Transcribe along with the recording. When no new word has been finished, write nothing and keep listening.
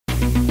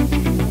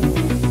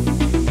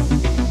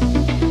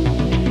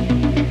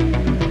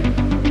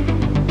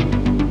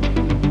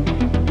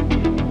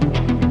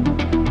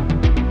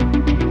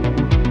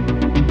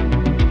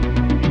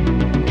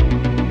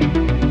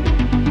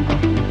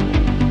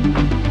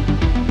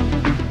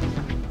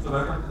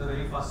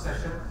first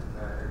session.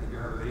 I think you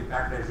have a very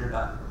packed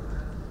agenda.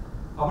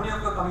 How many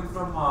of you are coming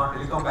from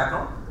telecom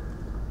background?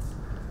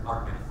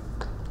 Not many.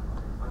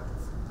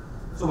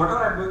 So whatever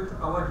I am going to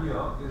cover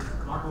here is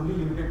not only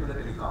limited to the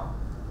telecom,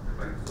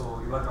 right?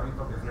 So you are coming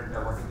from different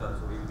verticals,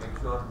 so we will make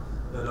sure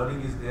the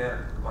learning is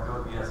there,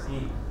 whatever we are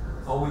seeing,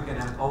 how we can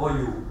empower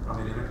you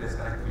from a limitless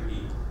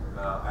connectivity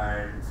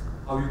and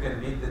how you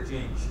can make the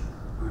change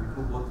to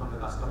improve both from the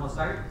customer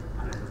side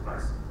and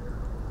enterprise.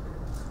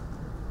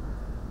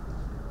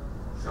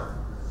 Sure.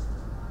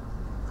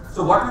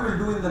 So what we will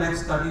do in the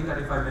next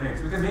 30-35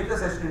 minutes, we can make the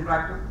session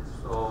interactive.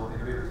 So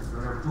anyway, we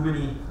don't have too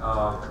many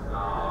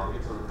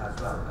people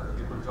as well,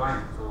 people join.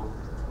 So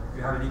if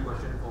you have any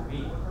question for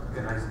me, you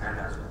can raise hand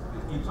as well.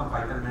 We'll keep some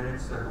 5-10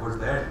 minutes towards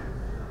the end.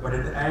 But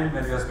at the end,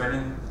 when we are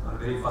spending on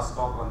the very first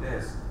talk on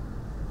this,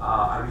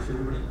 I wish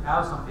everybody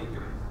have some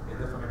takeaway,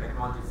 either from a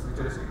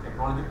futuristic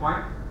technology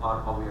point or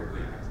how we are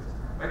doing it,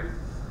 right?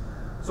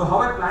 So how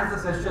I planned the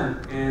session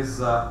is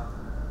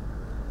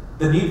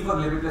the need for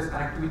limitless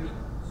connectivity.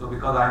 So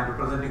because I am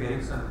representing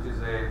Ericsson, which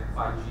is a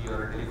 5G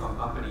or a telecom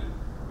company,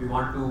 we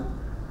want to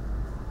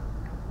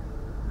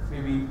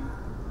maybe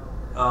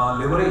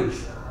leverage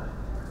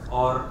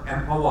or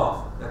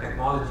empower the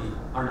technology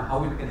and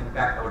how it can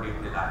impact our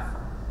day-to-day life.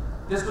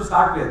 Just to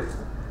start with,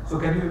 so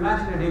can you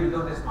imagine a day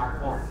without a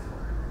smartphone,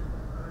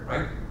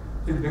 right?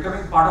 So it's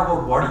becoming part of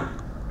our body,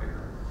 right?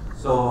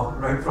 So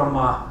right from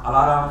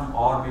alarm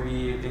or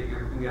maybe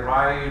taking a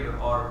ride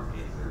or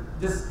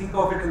just think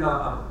of it in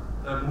the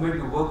moment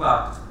you woke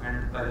up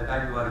and by the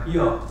time you are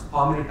here,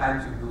 how many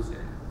times you used it,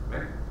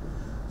 right?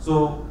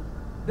 So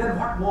then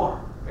what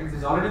more, right? This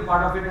is already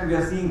part of it and we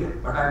are seeing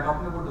it, but I am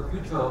talking about the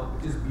future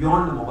which is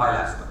beyond the mobile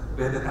aspect,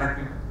 where the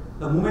connectivity,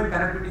 the moment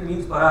connectivity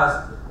means for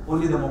us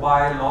only the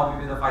mobile or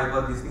maybe the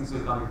fiber, these things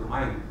will come into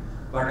mind.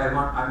 But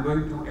I'm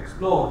going to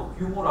explore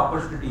few more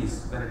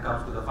opportunities when it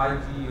comes to the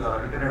 5G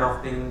or Internet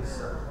of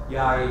Things,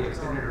 AI,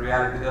 extended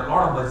reality. There are a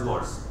lot of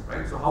buzzwords,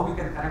 right? So how we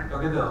can connect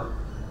together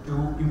to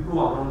improve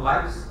our own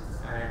lives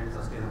and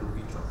sustainable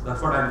future.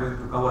 That's what I'm going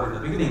to cover in the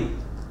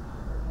beginning.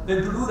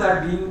 Then to do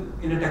that, being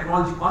in a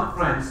technology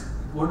conference,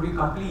 it won't be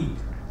complete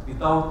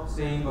without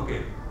saying,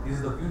 okay, this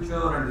is the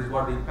future and this is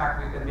what the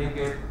impact we can make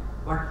it,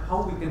 but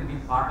how we can be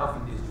part of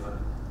in this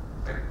journey,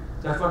 right?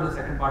 That's what the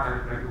second part I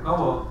will try to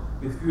cover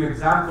with few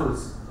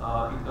examples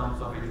in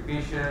terms of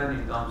education,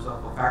 in terms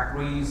of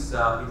factories,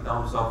 in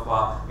terms of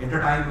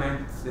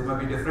entertainment. There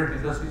may be different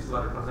industries you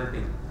are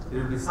representing.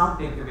 There will be some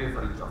takeaway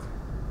for each of you.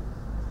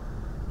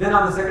 Then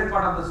on the second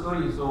part of the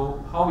story,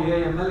 so how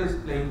AI/ML is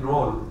playing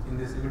role in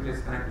this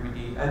limitless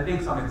connectivity, I'll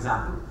take some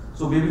example.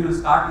 So maybe we'll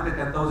start with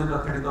the 10,000 or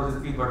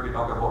 30,000 feet what we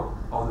talk about,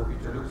 how the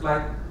future looks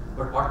like,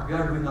 but what we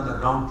are doing on the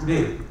ground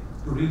today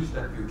to reach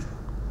that future.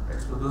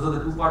 Right? So those are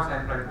the two parts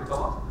I'm trying to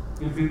cover.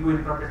 Feel free to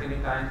interrupt at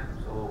any time.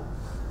 So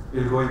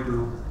we'll go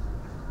into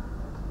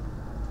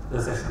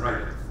the session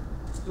right away.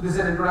 So this is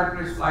an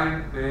introductory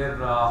slide where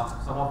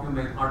some of you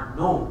may not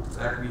know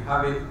that we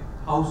have a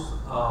house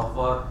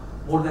for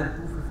more than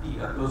 250,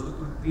 close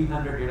to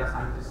 300 data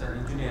scientists and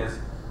engineers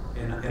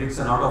in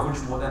Ericsson, out of which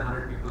more than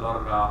 100 people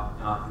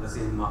are in the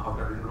same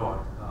outer ring road,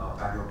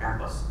 Bangalore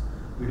campus.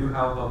 We do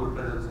have a good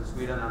presence in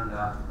Sweden and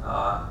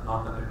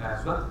North America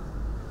as well.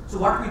 So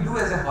what we do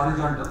as a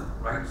horizontal,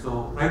 right?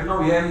 So right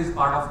now AI is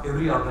part of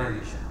every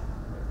organization.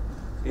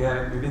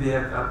 AI, maybe they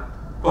are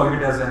calling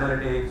it as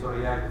analytics or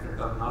AI, different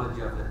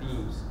terminology of the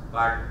teams,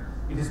 but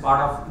it is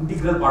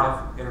integral part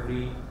of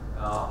every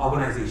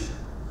organization.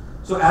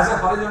 So as a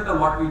horizontal,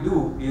 what we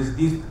do is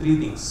these three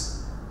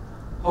things.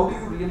 How do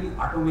you really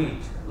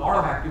automate a lot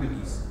of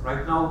activities?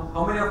 Right now,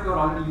 how many of you are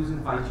already using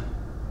 5G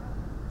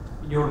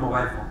in your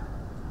mobile phone?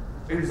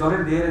 It's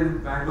already there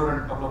in Bangalore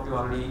and a couple of you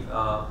are already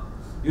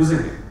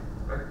using it.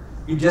 Right?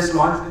 It just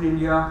launched in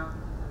India,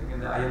 I think in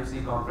the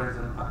IMC conference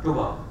in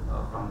October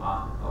from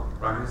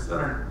Prime Minister,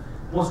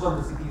 and most of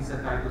the cities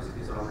and type of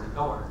cities are already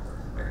covered.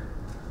 Right?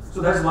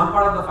 So that's one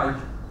part of the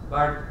 5G.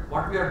 But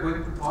what we are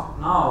going to talk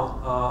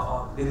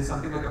now, there is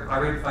something like a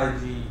private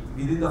 5G.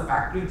 Within the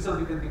factory itself,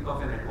 we can think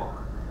of a network.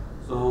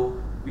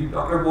 So we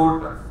talk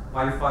about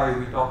Wi-Fi,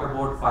 we talk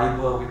about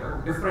fiber, we talk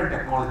about different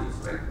technologies,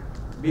 right?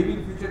 Maybe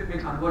in future it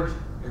may converge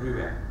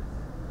everywhere.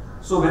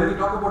 So when we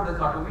talk about this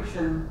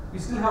automation, we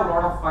still have a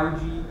lot of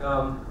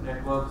 5G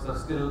networks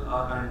still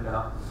and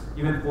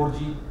even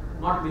 4G,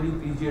 not many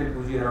 3G and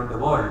 2G around the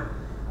world.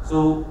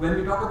 So when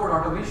we talk about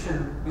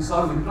automation, we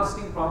solve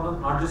interesting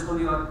problems, not just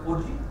only on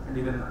 4G and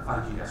even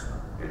 5G as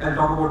well. Okay? I'll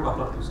talk about a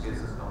couple of use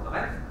cases down the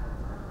line.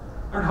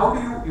 And how do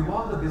you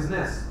evolve the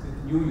business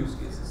with new use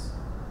cases?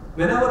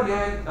 Whenever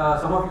AI,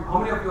 how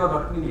many of you are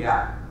working in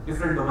AI?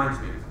 Different domains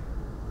maybe.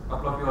 A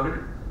couple of you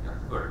already? Yeah,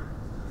 good.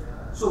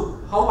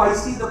 So how I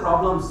see the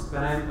problems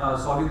when I'm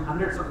solving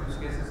hundreds of use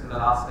cases in the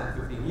last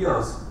 10-15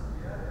 years,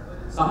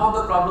 some of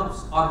the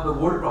problems are the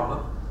old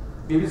problem,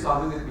 maybe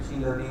solving with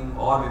machine learning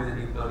or maybe the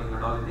deep learning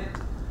and all in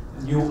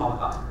a new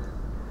avatar.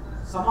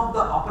 Some of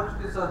the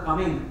opportunities are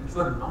coming which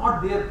were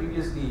not there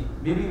previously,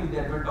 maybe with the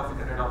advent of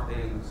Internet of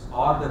Things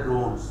or the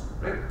drones,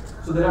 right?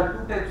 So there are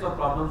two types of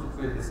problems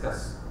which we'll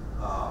discuss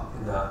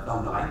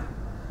down the line.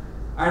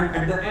 And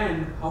at the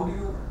end, how do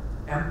you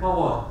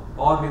empower,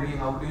 or maybe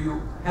how do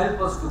you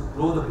help us to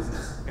grow the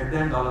business? At the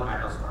end, dollar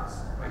matters for us,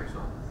 right?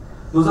 So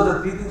those are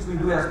the three things we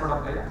do as part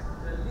of Gaia.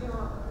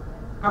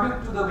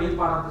 Coming to the main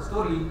part of the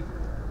story,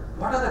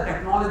 what are the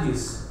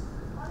technologies?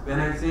 When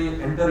I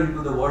say enter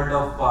into the world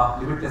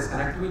of limitless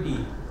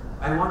connectivity,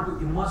 I want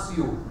to immerse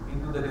you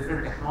into the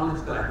different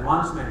technological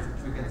advancements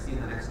which we can see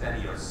in the next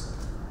 10 years.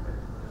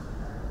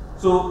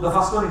 So the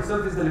first one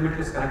itself is the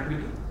limitless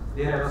connectivity.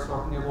 There I was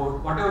talking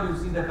about whatever you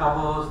see the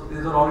towers,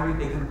 these are already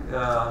taken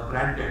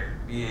granted.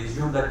 We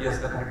assume that yes,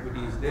 the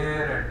connectivity is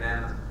there, and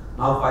then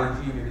now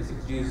 5G, maybe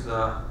 6G is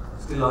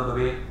still on the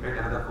way, right?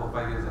 Another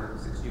 4-5 years and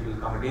 6G will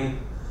come again.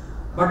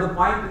 But the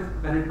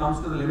point when it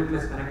comes to the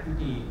limitless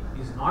connectivity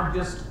is not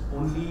just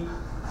only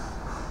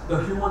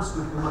the humans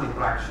to human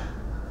interaction.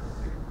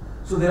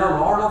 So there are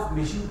a lot of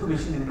machine to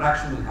machine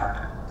interaction will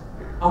happen.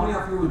 How many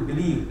of you will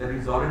believe that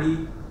it's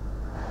already,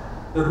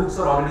 the roots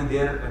are already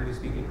there when we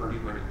speak in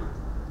 2022?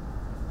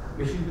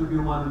 Machine to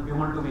human,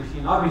 human to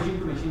machine, or machine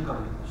to machine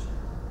communication.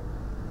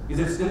 Is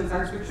it still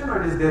science fiction,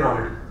 or it is there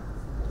already?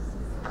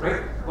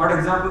 Right? What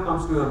example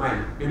comes to your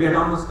mind? Maybe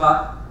autonomous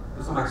car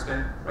to some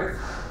extent, right?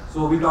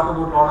 So we talk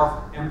about a lot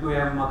of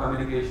M2M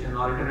communication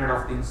or Internet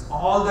of Things.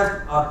 All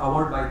that are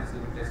covered by this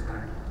limitless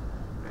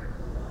connectivity.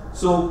 Right?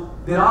 So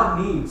there are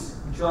needs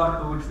which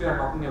we are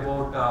talking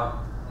about.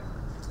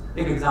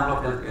 Take example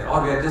of healthcare,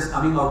 or we are just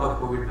coming out of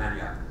COVID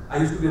mania. I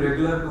used to be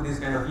regular to these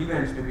kind of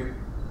events, maybe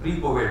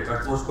pre-COVID,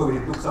 but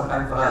post-COVID it took some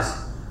time for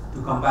us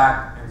to come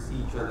back and see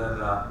each other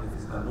in a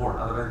physical mode.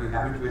 Otherwise, we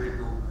habituated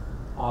to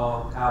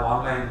have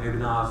online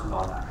webinars and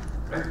all that.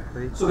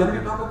 Right? So when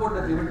we talk about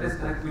the limitless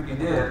connectivity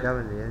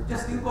there,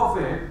 just think of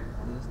it,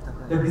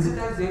 the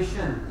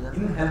digitization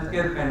in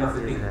healthcare kind of a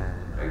thing,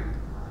 right?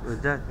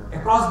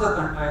 Across the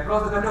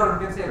country, or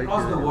you can say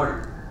across the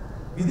world,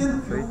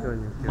 within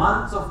few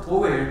months of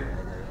COVID,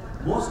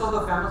 most of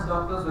the famous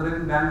doctors, whether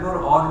in Bangalore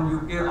or in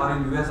UK or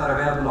in US, are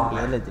available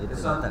online.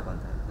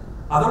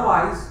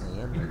 Otherwise,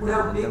 it would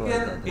have taken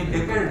a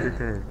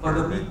decade for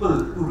the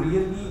people to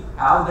really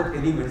have the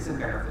telemedicine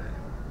kind of a thing.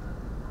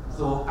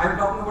 So I'm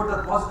talking about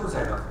the positive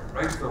side of it,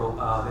 right? So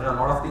there are a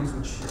lot of things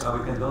which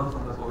we can learn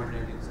from the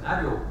COVID-19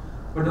 scenario.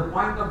 But the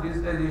point of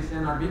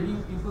digitization, or maybe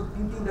people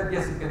thinking that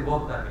yes, it can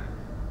work that way.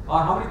 Or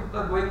how many people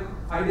are going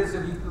 5 days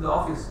a week to the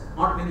office?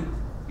 Not many.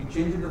 It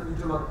changes the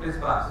future workplace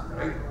for us,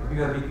 right? If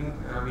we are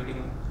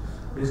meeting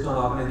based on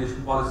the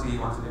organization policy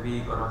once in a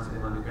week or once in a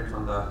month, depends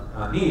on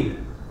the need.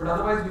 But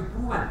otherwise, we've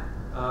proven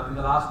in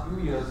the last few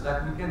years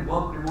that we can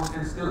work remote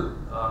and still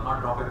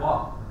not drop a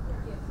ball.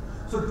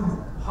 So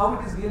how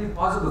it is really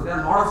possible? There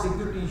are a lot of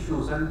security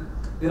issues, and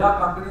there are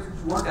companies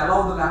which won't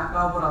allow the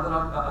laptop or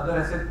other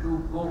asset to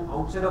go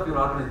outside of your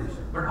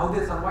organization. But how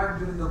they survived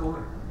during the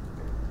COVID?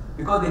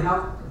 Because they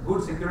have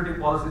good security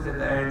policies at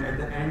the end. At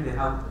the end, they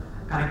have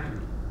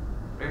connectivity.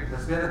 Right?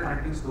 That's where the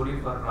connecting story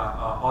for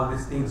all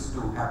these things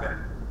to happen.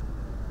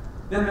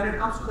 Then when it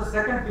comes to the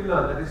second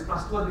pillar, that is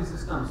trustworthy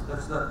systems,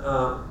 that's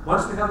the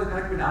once we have the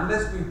connectivity,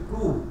 unless we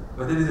prove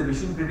whether it is a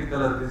mission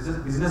critical or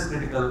business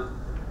critical,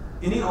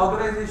 any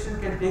organization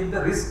can take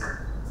the risk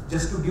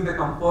just to give a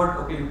comfort.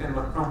 Okay, you can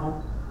work from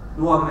home.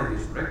 No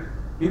organization, right?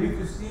 Maybe if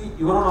you see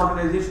your own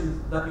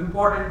organization, the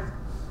important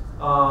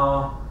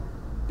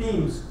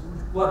teams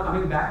who are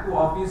coming back to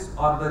office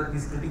are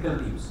these critical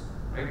teams,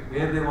 right?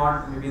 Where they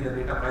want maybe the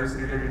data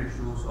privacy related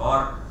issues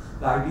or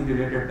the IT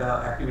related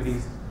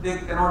activities, they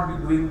cannot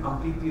be doing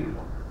completely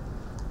remote,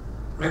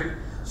 right?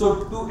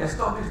 So to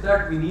establish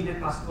that, we need a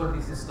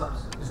trustworthy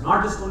systems. It's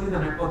not just only the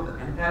network,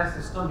 the entire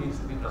system needs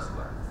to be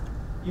trustworthy.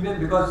 Even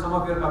because some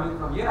of you are coming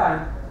from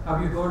AI,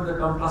 have you heard the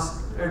term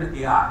trusted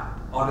AI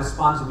or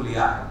responsible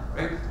AI,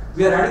 right?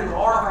 We are adding a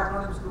lot of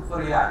acronyms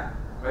for AI,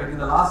 right? In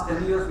the last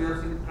 10 years, we have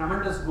seen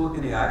tremendous growth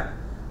in AI.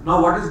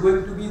 Now, what is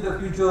going to be the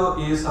future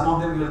is, some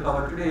of them we will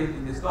cover today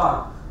in this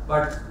talk,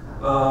 but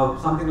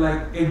something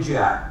like Edge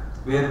AI,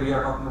 where we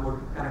are talking about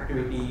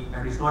connectivity,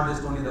 and it's not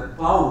just only the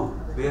cloud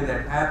where the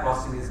entire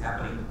processing is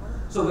happening.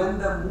 So when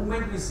the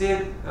moment we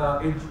say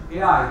Edge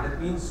AI,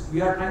 that means we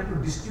are trying to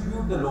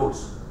distribute the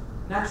loads.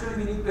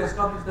 Naturally, we need to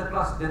establish the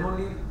trust, then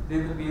only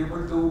they will be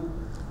able to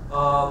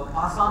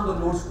pass on the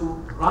loads to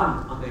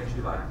run on the edge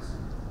device,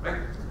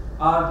 right?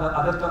 The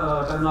other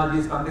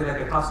terminologies, something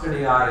like a trusted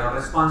AI or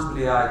responsible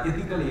AI,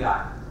 ethical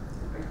AI,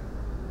 right?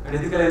 And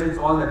ethical AI means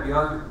all that. We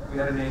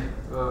are in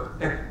a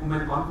tech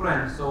women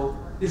conference, so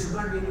there should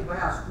not be any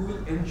bias. We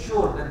will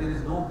ensure that there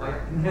is no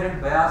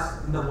inherent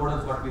bias in the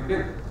models what we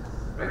build,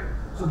 right?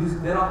 So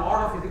there are a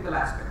lot of ethical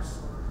aspects.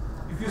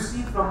 If you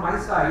see from my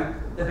side,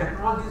 the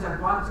technology is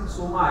advancing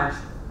so much.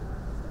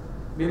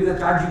 Maybe the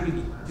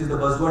ChatGPT, which is the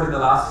buzzword in the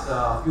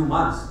last few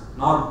months.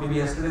 Now, maybe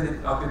yesterday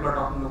people are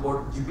talking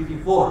about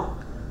GPT-4,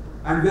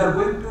 and we are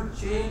going to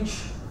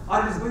change, or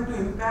it is going to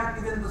impact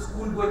even the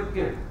school-going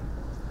kid,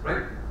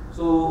 right?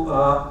 So,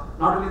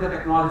 not only the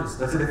technologies,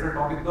 that's a different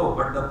topic though,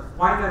 but the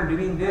point I'm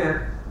bringing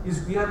there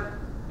is we are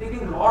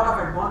taking a lot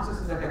of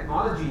advances in the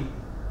technology,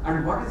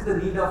 and what is the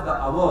need of the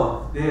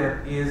hour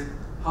there is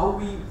how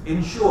we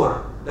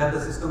ensure that the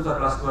systems are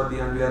trustworthy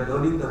and we are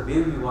learning the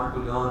way we want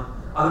to learn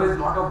Otherwise, a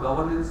lot of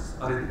governance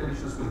or ethical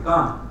issues will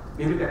come.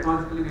 Maybe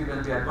technologically we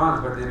will be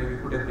advanced, but they may be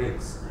put at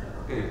brakes.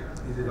 Okay,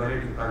 is it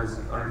violating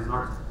privacy or it is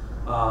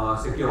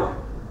not secure?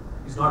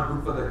 It's not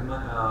good for the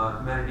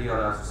humanity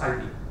or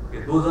society.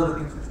 Okay, those are the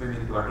things which we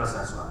need to address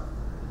as well.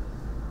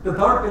 The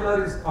third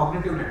pillar is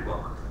cognitive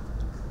network.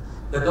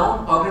 The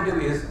term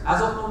cognitive is,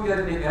 as of now we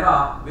are in an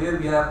era where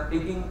we are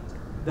taking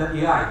the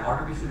AI,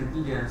 artificial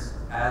intelligence,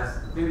 as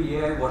maybe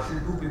AI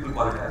version 2 people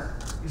call it as.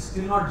 It's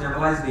still not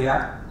generalized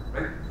AI,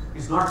 right?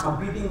 It's not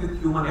competing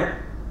with human yet,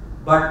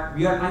 but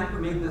we are trying to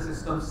make the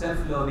system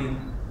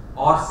self-learning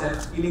or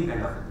self-healing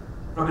kind of thing.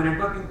 From a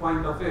networking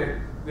point of view,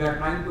 we are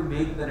trying to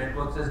make the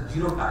networks as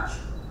zero touch.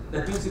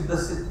 That means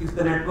if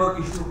the network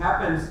issue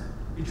happens,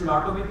 it should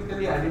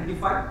automatically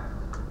identify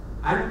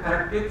and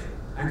correct it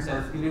and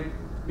self-heal it,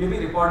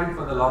 maybe record it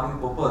for the logging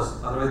purpose,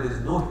 otherwise there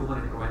is no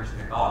human intervention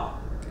at all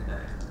in that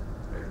end.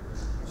 Right?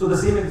 So the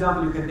same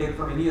example you can take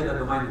from any other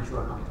domain which you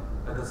are talking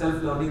about. The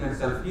self-learning and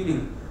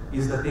self-healing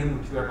is the thing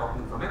which we are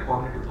talking from a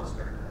cognitive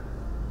perspective.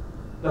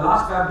 The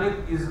last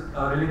fabric is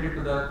related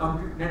to the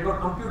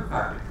network compute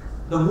fabric.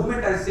 The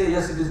moment I say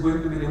yes, it is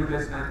going to be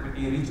limitless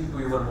connectivity reaching to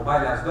your mobile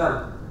as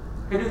well,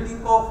 can you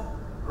think of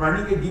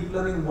running a deep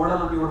learning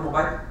model on your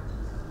mobile?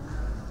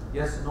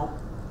 Yes, no?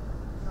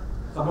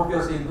 Some of you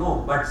are saying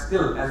no, but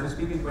still, as we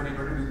speak in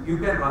 2020, you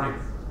can run it,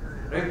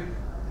 right?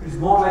 It's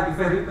more like if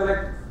I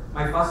recollect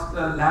my first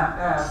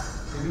laptop,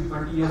 maybe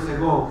 20 years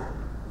ago,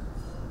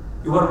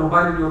 your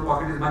mobile in your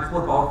pocket is much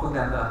more powerful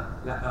than the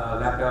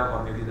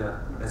laptop or maybe the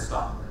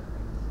desktop,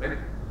 right?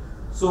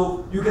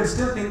 So you can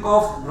still think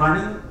of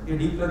running a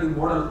deep learning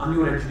model on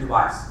your edge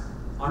device,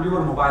 on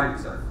your mobile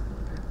itself.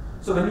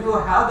 So when you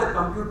have that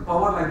compute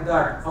power like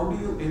that, how do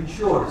you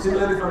ensure,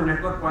 similarly from a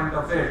network point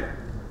of view,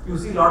 you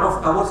see a lot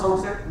of towers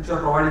outside which are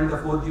providing the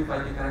 4G,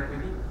 5G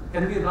connectivity.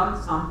 Can we run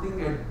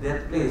something at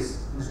that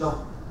place instead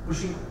of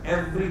pushing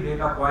every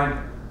data point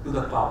to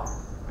the cloud?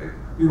 Right?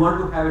 We want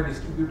to have a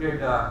distributed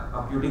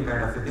computing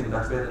kind of a thing.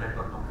 That's where the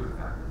network compute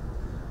happens.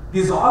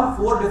 These all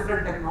four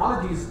different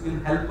technologies will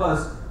help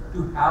us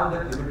to have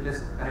that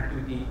limitless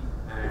connectivity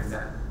and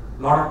a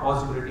lot of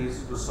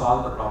possibilities to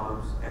solve the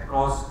problems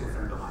across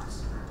different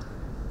domains.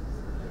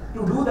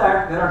 To do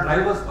that, there are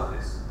drivers for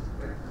this.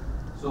 Right?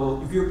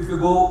 So if you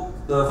go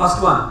the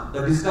first one, the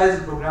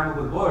digitized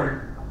programmable world,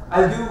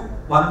 I'll do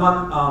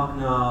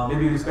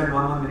maybe we'll spend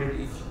one minute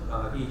each.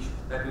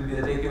 That will be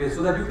the takeaway,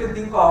 so that you can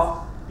think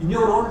of in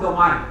your own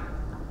domain.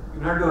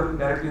 You're not working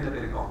directly in the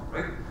telecom,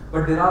 right?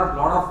 But there are a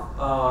lot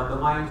of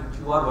domains which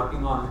you are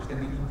working on which can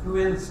be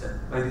influenced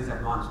by these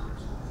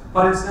advancements.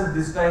 For instance,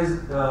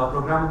 digitized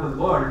programmable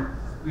world,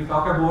 we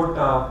talk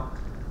about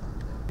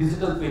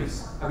digital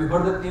twins. Have you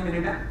heard that name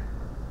anytime?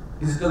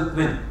 Digital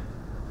twin.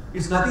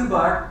 It's nothing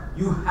but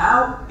you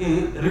have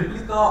a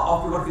replica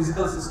of your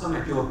physical system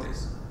at your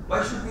place.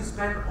 Why should we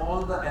spend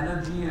all the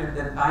energy and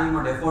the time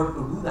and effort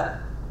to do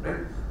that? Right?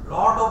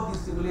 Lot of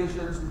these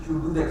simulations which you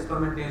do the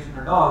experimentation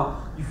and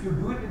all, if you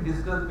do it in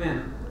digital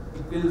twin,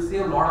 it will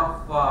save a lot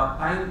of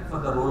time for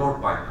the rollout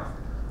point of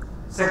it.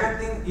 Second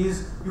thing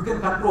is you can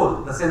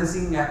control the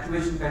sensing,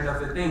 actuation kind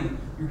of a thing.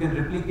 You can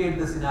replicate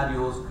the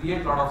scenarios,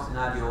 create a lot of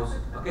scenarios.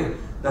 Okay,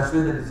 that's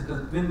where the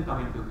digital twin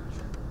come into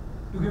picture.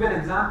 To give an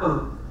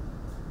example,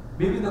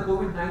 maybe in the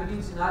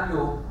COVID-19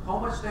 scenario, how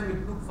much time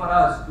it took for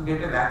us to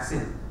get a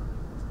vaccine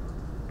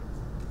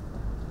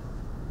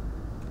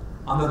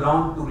on the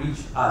ground to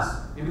reach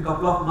us? Maybe a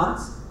couple of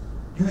months.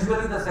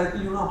 Usually the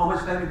cycle, you know how much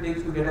time it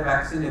takes to get a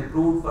vaccine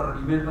approved for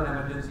even for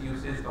emergency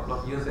usage a couple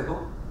of years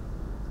ago?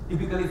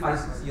 Typically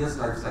 5-6 years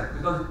life cycle,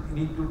 because you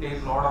need to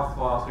take a lot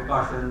of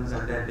precautions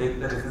and then take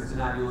the different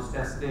scenarios,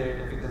 test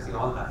it, efficacy,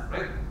 all that,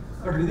 right?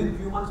 But within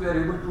few months we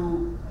are able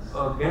to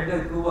get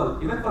the approval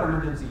even for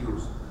emergency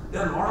use.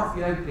 There are a lot of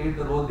AI played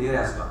the role there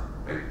as well,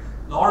 right?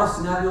 A lot of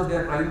scenarios they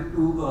are trying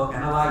to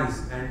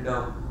analyze and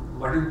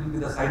what will be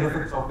the side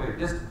effects of it.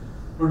 Just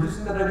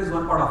producing the drug is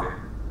one part of it,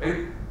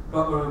 right?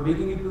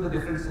 Making it to the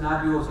different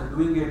scenarios and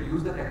doing it,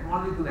 use the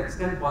technology to the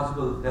extent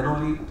possible, then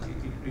only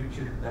it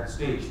reaches that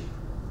stage.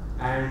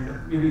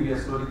 And maybe we are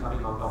slowly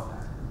coming out of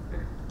that.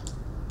 Okay.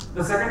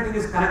 The second thing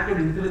is connected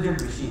intelligent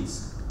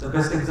machines. The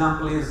best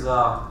example is the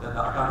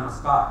autonomous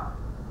car.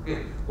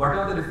 Okay. What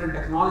are the different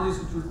technologies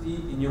which you see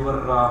in your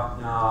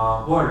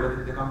world, whether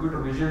it's the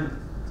computer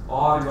vision,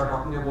 or you are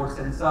talking about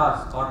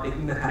sensors, or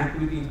taking the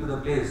connectivity into the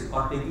place,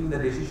 or taking the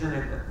decision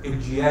at a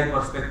GI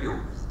perspective,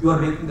 you are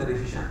making the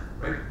decision,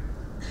 right?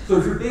 So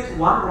if you take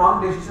one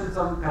wrong decision,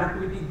 some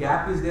connectivity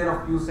gap is there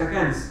of few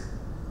seconds,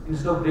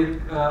 instead of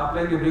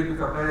applying a brake, if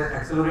you apply an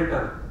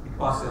accelerator, it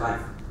costs a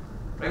life,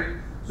 right?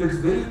 So it's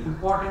very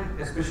important,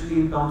 especially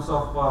in terms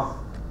of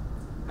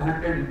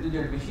connected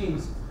intelligent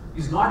machines,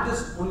 is not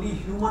just only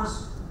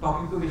humans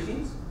talking to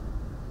machines,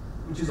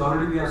 which is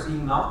already we are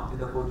seeing now with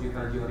the 4G,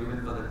 5G, or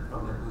even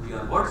from the 2G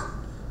onwards,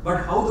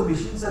 but how the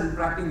machines are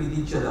interacting with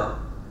each other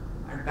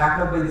and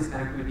backed up by this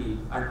connectivity,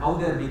 and how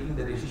they are making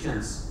the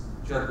decisions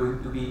which are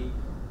going to be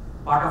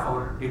part of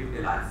our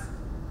day-to-day life.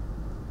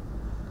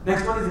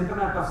 Next one is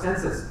Internet of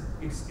Senses.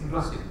 It's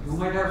interesting. You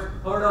might have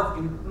heard of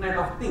Internet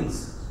of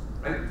Things,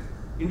 right?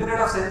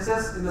 Internet of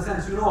senses, in the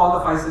sense, you know all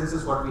the 5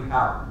 senses what we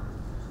have.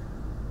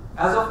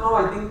 As of now,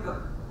 I think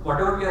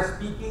whatever we are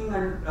speaking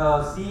and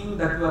seeing,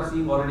 that you are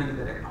seeing already with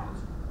the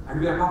technology. And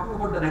we are talking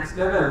about the next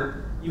level,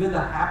 even the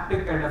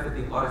haptic kind of a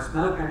thing or a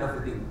smell kind of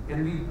a thing.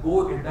 Can we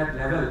go at that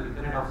level,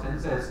 Internet of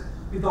senses,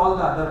 with all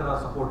the other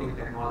supporting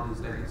technologies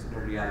like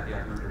extended reality,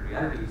 augmented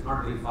reality? It's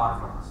not very far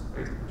from us,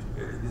 right?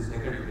 In this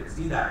decade, you can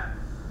see that.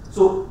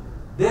 So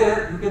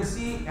there, you can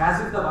see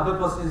as if the other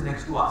person is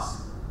next to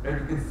us, right?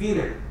 You can feel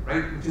it,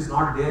 right? Which is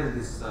not there in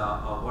this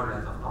world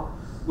as of now,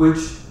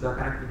 which the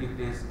connectivity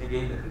plays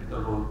again the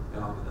critical role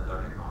along with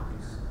other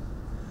technologies.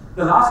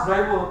 The last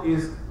driver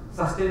is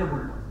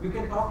sustainable. We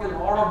can talk a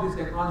lot of these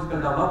technological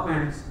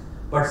developments,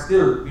 but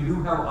still we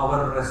do have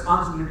our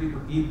responsibility to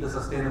keep the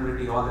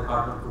sustainability, all the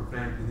carbon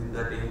footprint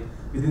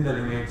within the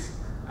limits,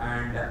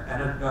 and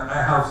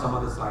I have some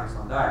other slides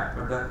on that.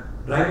 But the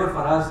driver for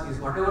us is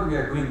whatever we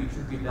are doing, it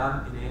should be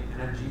done in an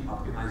energy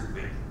optimized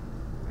way.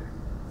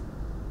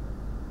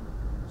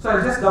 So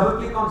I'll just double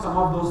click on some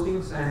of those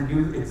things and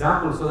give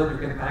examples so that you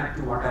can connect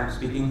to what I'm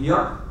speaking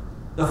here.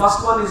 The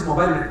first one is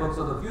mobile networks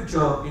of the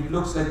future. It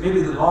looks like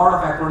maybe a lot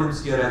of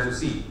acronyms here as you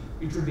see.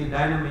 It should be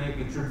dynamic,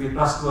 it should be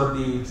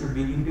trustworthy, it should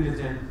be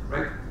intelligent,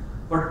 right?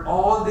 But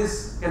all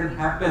this can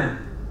happen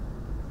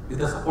with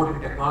the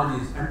supporting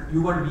technologies, and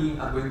you and me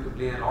are going to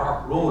play a lot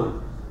of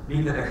role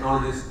being the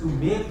technologists to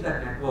make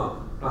that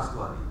network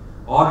trustworthy,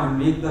 or you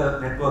make the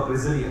network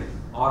resilient,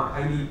 or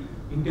highly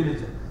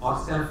intelligent, or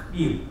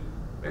self-heal,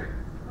 right?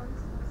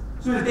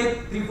 So we'll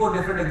take 3-4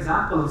 different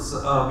examples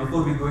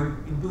before we go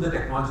into the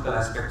technological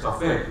aspects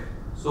of it.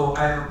 So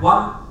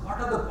what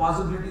are the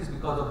possibilities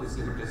because of this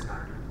limitless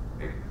connectivity?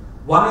 Right?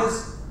 One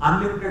is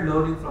unlimited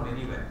learning from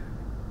anywhere.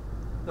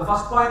 The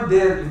first point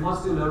there,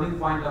 immersive learning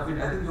point of it,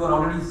 I think you are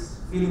already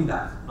feeling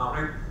that now,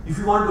 right? If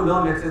you want to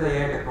learn, let's say the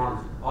AI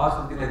technology, or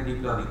something like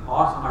deep learning,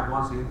 or some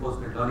advanced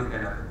reinforcement learning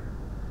kind of thing,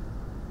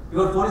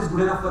 your phone is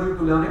good enough for you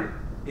to learn it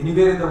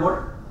anywhere in the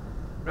world,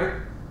 right?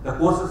 The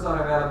courses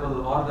are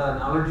available, or the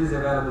knowledge is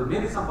available.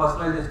 Maybe some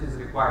personalization is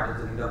required at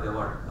the need of the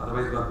world.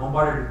 Otherwise, you are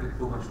bombarded with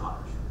too much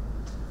knowledge.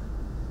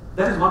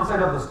 That is one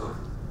side of the story,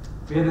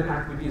 where the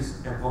connectivity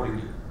is empowering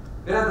you.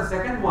 Whereas the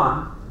second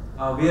one,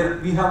 where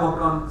we have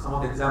worked on some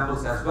of the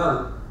examples as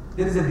well,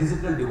 there is a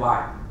digital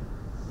divide.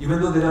 Even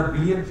though there are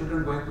billion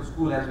children going to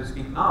school as we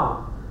speak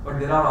now, but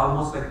there are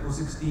almost like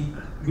 260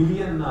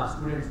 million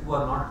students who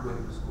are not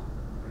going to school.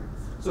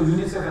 So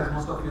UNICEF, as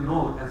most of you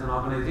know, as an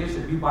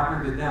organization, we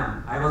partnered with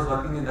them. I was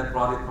working in that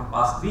project for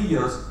past 3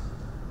 years.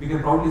 We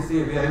can proudly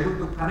say we are able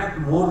to connect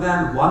more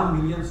than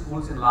 1 million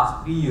schools in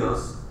last 3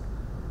 years.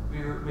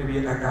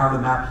 Maybe I have the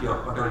map here,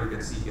 whatever you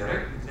can see here,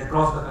 right? It's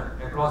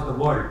across the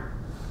world.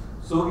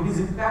 So it is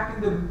impacting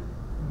the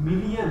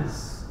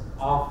millions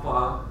of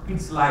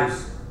kids'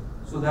 lives,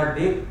 so that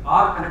they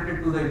are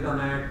connected to the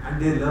internet and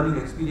their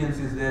learning experience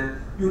is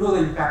there. You know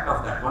the impact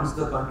of that. Once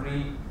the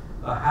country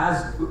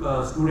has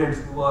students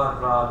who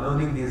are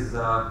learning this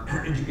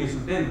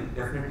education thing,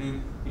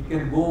 definitely it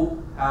can go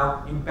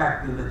have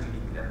impact in the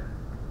GDP level,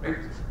 right?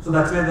 So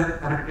that's where the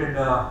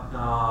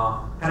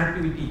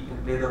connectivity can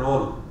play the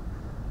role.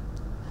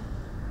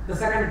 The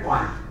second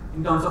point,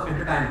 in terms of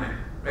entertainment,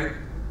 right?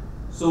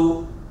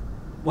 So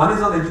one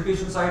is on the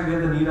education side, where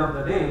the need of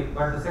the day,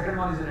 but the second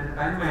one is in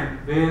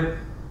entertainment, where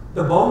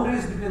the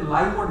boundaries between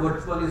live and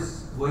virtual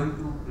is going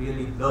to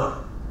really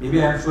blur.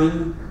 Maybe I am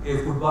showing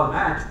a football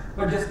match,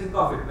 but just think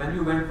of it, when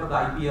you went for the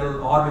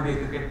IPL or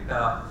maybe cricket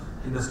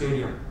in the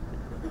stadium,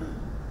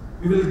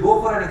 you will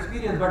go for an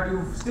experience, but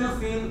you still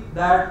feel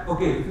that,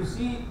 okay, if you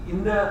see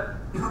in the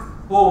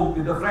home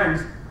with the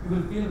friends, you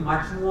will feel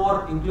much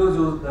more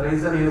inclusive. The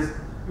reason is,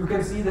 you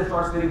can see the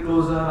shots very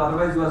closer,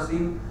 otherwise you are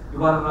sitting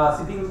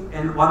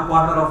in one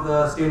corner of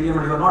the stadium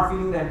and you are not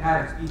feeling the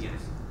entire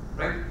experience,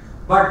 right?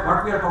 But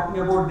what we are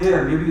talking about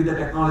there, maybe with the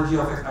technology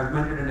of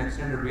augmented and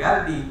extended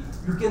reality,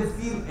 you can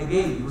feel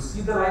again, you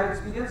see the live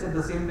experience, at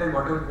the same time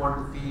whatever you want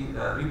to feel,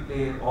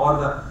 replay, or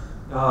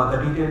the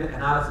detailed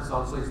analysis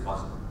also is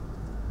possible.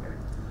 Okay.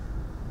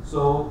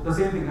 So the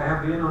same thing, I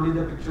have given only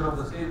the picture of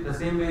the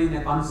same way in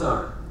a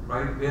concert,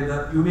 right,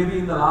 where you may be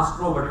in the last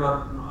row, but you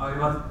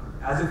are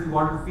as if you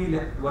want to feel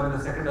it, you are in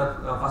the second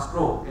or first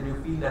row, and you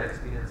feel that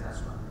experience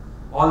as well.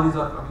 All these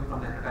are coming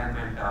from the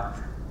entertainment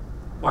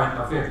point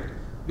of it,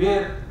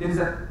 where there is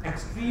an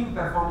extreme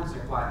performance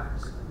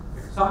requirements.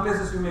 Some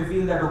places you may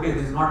feel that, okay,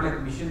 this is not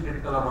like mission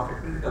critical or rocket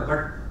critical,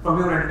 but from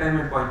your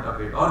entertainment point of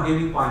it, or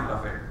gaming point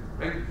of it,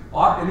 right?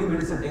 Or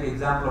telemedicine, take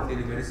example of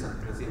telemedicine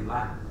in the same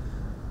line.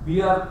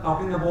 We are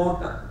talking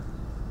about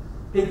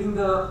taking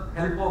the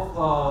help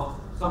of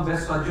some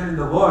best surgeon in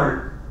the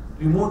world,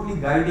 remotely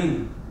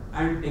guiding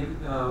and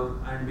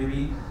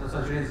maybe the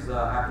surgery is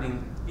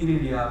happening in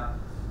India,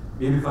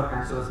 maybe for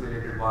cancerous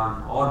related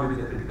one, or maybe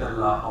the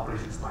critical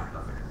operations point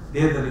of it.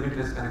 There the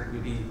limitless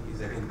connectivity is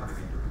again coming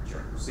into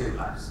picture to save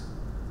lives.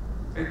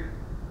 Right?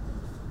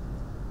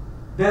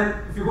 Then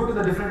if you go to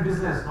the different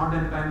business, not the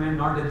entertainment,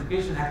 not the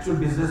education, actual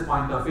business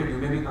point of it, you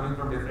may be coming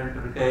from different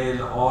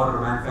retail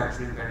or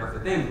manufacturing kind of a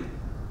thing.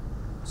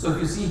 So if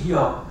you see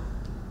here,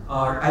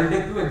 I'll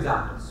take 2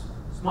 examples.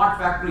 smart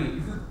factory,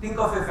 if you think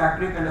of a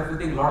factory kind of a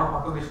thing, a lot of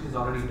automation is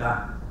already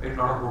done, right? A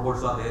lot of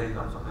robots are there in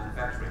terms of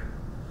manufacturing.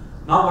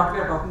 Now what we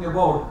are talking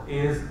about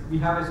is we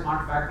have a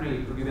smart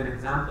factory, to give an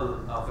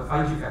example of a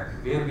 5G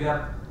factory, where we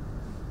are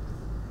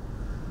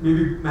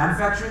maybe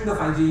manufacturing the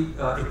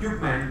 5G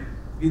equipment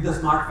with the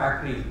smart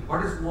factory.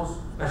 What is most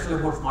special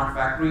about smart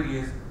factory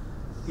is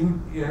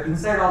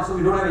inside also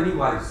we don't have any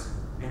voice.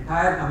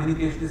 Entire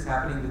communication is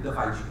happening with the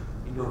 5G,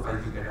 indoor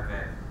 5G kind of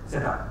a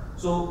setup.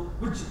 So,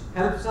 which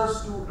helps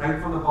us to,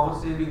 right from the power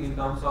saving in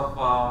terms of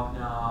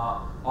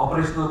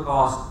operational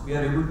cost, we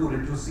are able to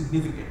reduce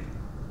significantly.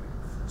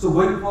 So,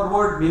 going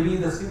forward, maybe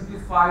the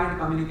simplified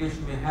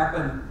communication may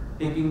happen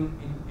taking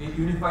a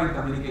unified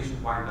communication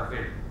point of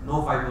it.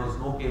 No fibers,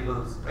 no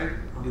cables, right?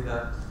 Only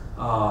the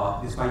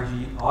this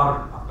 5G or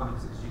upcoming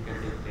 6G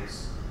can take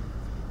place.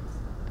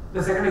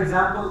 The second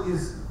example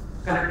is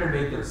connected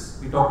vehicles.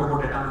 We talked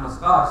about autonomous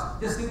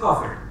cars. Just think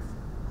of it.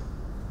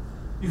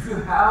 If you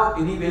have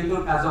any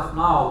vehicle as of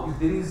now, if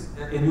there is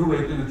a new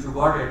vehicle which you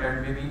got it,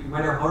 and maybe you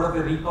might have heard of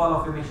a recall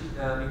of a machine,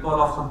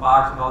 recall of some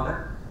parts and all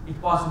that, it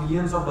costs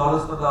millions of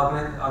dollars for the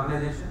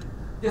organization.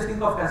 Just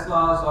think of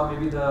Teslas or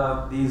maybe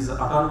these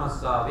autonomous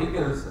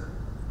vehicles.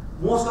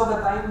 Most of the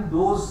time,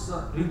 those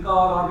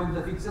recall or maybe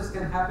the fixes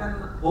can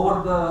happen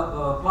over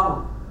the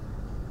cloud,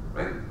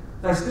 right?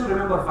 So I still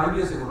remember 5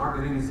 years ago, not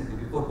very recently,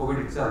 before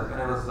COVID itself, when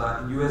I was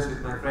in US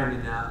with my friend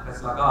in a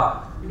Tesla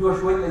car, it was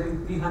showing I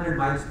think 300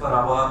 miles per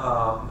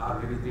hour, or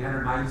maybe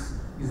 300 miles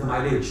is the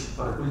mileage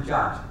for a full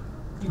charge.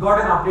 He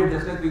got an update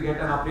just like we get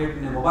an update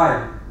in a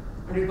mobile,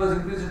 and it was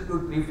increased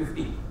to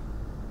 350.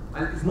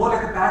 And it's more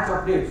like a patch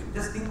update.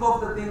 Just think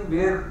of the thing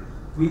where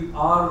we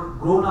are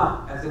grown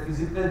up as a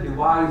physical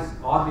device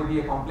or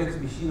maybe a complex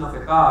machine of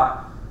a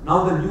car.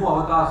 Now the new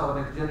avatars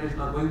or next generation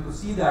are going to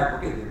see that,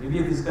 okay, there may be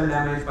a physical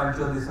damage,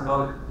 puncture, this and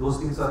all, those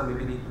things are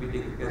maybe need to be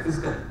taken care of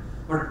physically.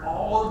 But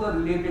all the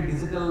related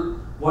digital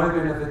world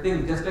kind of a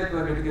thing, just like you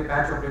are getting a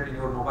patch update in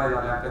your mobile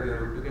or laptop, you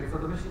are able to get for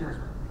the machine as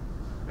well,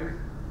 right?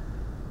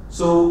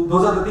 So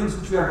those are the things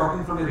which we are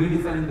talking from a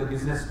redefining the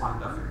business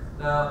point of view.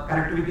 The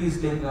connectivity is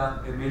playing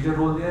a major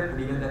role there, and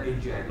even the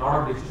AGI. A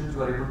lot of decisions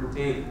you are able to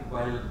take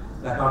while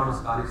the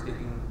autonomous car is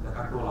taking the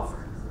control of it.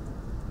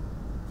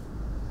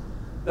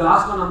 The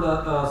last one on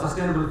the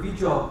sustainable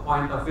feature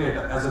point of it,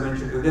 as I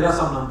mentioned, there are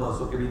some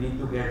numbers. Okay, we need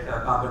to get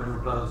carbon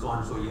neutral, so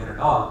and so year and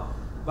all.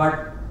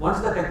 But once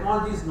the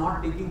technology is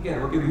not taking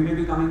care, okay, we may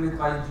be coming with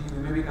 5G, we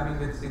may be coming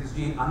with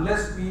 6G,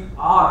 unless we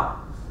are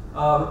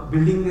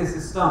building a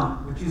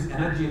system which is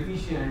energy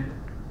efficient,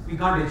 we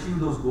can't achieve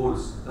those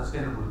goals,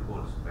 sustainable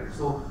goals, right?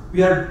 So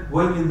we are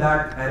going in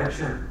that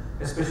direction,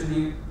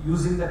 especially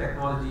using the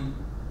technology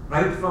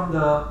right from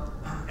the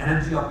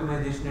energy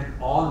optimization at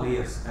all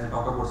layers. I'll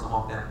talk about some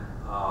of them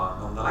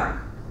down the line.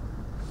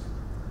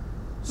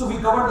 So we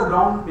covered the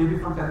ground maybe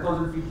from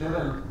 10,000 feet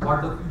level,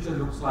 what the future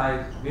looks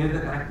like, where the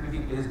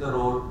connectivity plays the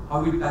role,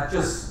 how it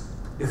touches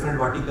different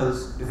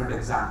verticals, different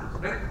examples,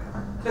 right?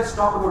 Let's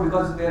talk about,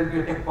 because there will be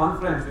a tech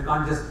conference, we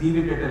can't just leave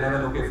it at a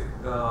level, okay,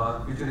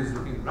 future is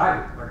looking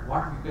bright, but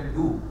what we can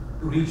do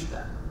to reach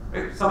that,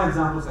 right? Some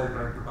examples I'll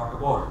try to talk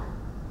about.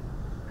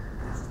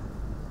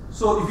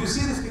 So if you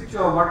see this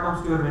picture, what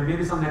comes to your mind?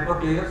 Maybe some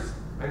network layers,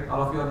 right?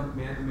 All of you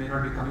may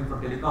not be coming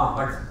from telecom,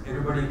 but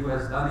everybody who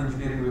has done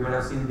engineering, we might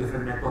have seen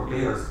different network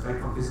layers, right?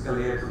 From physical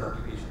layer to the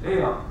application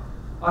layer.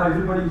 Or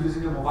everybody is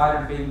using a mobile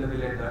and paying the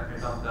bill at the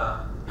end of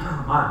the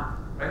month,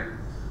 right?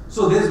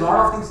 So there's a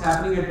lot of things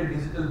happening at a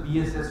digital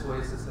BSS,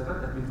 OSS level,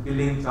 that means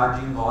billing,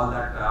 charging, all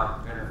that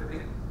kind of a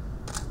thing.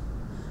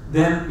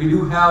 Then we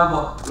do have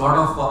a lot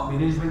of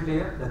management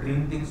layer, the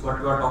green things, what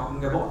you are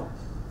talking about.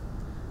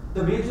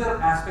 The major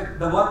aspect,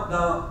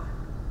 the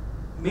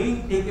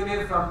main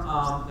takeaway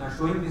from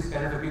showing this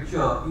kind of a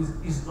picture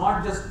is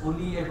not just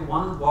only at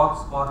one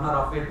box corner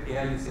of it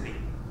AI is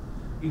sitting.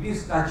 It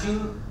is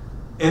touching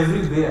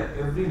everywhere,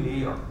 every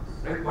layer,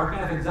 right? What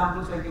kind of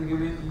examples I can give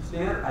you in each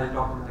layer, I'll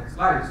talk on the next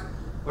slides.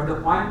 But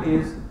the point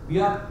is, we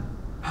are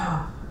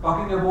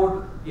talking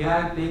about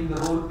AI playing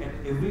the role at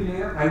every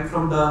layer, right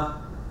from the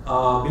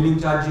billing,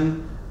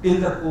 charging,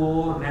 till the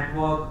core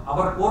network.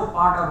 Our core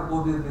part of our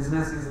core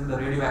business is in the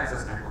radio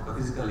access network, the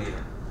physical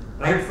layer.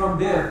 Right from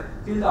there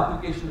till the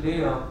application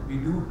layer, we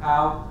do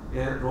have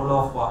a role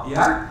of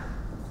AI.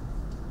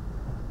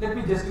 Let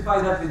me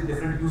justify that with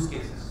different use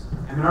cases.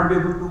 I may not be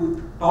able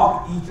to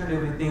talk each and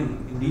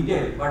everything in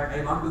detail, but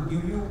I want to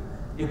give you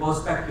a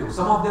perspective.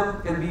 Some of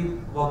them can be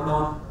worked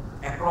on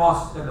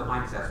across the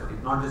domains as well,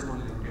 not just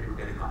only limited to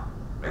telecom,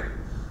 right?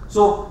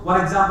 So one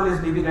example is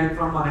maybe right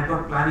from a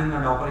network planning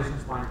and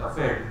operations point of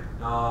it.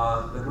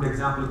 The good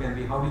example can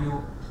be how do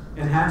you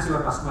enhance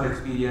your customer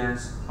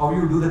experience, how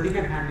you do the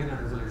ticket handling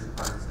and resolution,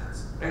 for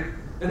instance, right?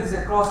 That is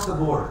across the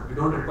board. We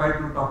don't require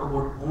to talk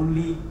about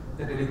only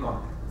the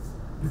telecom.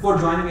 Before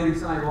joining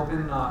Ericsson, I worked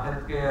in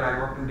healthcare, I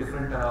worked in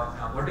different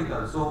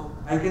verticals. So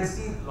I can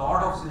see a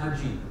lot of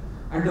synergy.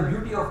 And the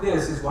beauty of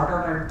this is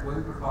whatever I'm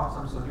going to talk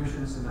some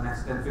solutions in the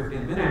next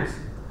 10-15 minutes,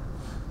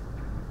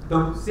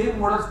 the same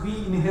models we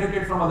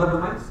inherited from other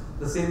domains,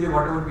 The same way,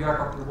 whatever we are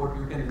talking about,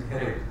 you can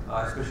inherit,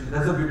 especially,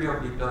 that's the beauty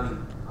of deep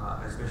learning,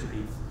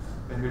 especially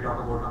when we talk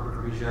about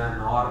computer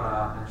vision or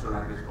natural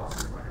language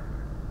processing.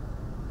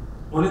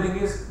 Only thing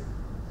is,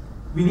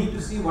 we need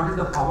to see what is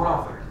the power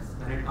of it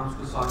when it comes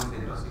to solving the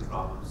interesting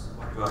problems,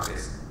 what you are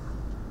facing.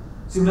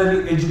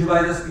 Similarly, edge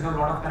devices, we have a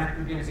lot of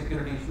connectivity and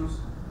security issues.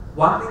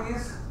 One thing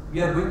is,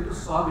 we are going to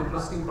solve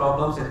interesting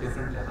problems at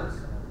different levels.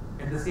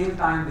 At the same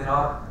time, there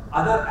are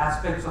other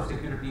aspects of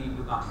security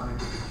to come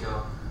into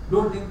picture.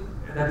 Don't think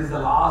that is the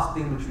last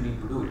thing which you need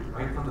to do it,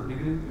 right? From the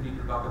beginning, you need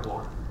to talk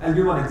about. I'll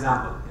give one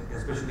example,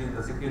 especially in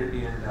the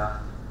security and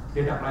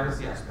data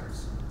privacy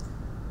aspects.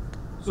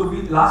 So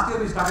last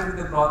year we started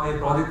with a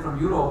project from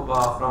Europe,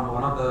 from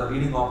one of the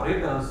leading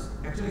operators.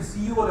 Actually,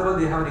 CEO level,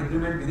 they have an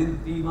agreement within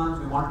 3 months.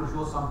 We want to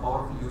show some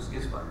powerful use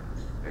case for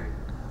it, right?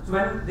 So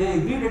when they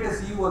agreed at a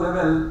CEO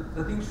level,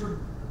 the thing should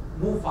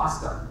move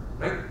faster,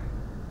 right?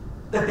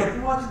 The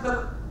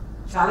technological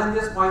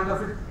challenges point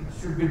of it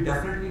should be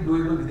definitely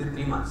doable within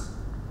 3 months.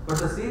 But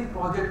the same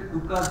project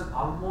took us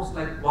almost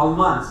like 12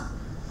 months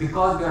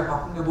because we are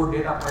talking about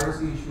data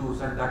privacy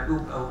issues, and that too,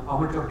 how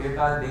much of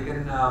data they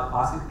can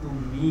pass it to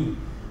me,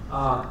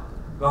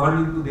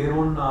 governing to their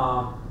own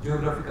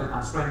geographical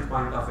constraints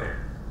point of it,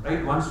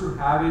 right? Once you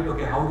have it,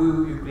 okay, how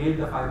do you create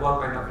the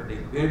firewall kind of a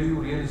thing? Where do you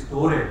really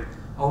store it?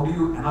 How do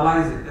you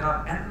analyze it? There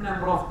are n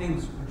number of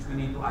things which we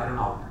need to iron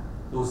out,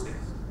 those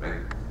things, right?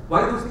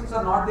 Why those things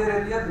are not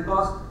there earlier?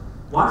 Because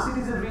once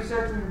it is in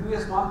research, we do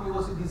a small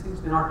POC, these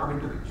things may not come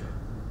into picture.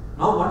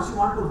 Now, once you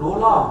want to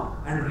roll out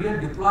and real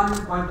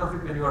deployment point of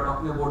it, when you are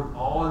talking about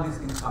all these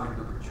things come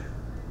into picture,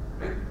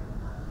 right?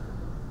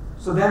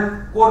 So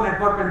then, core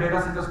network and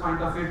data centers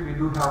point of it, we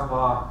do have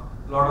a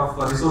lot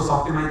of resource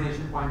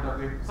optimization point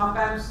of it.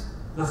 Sometimes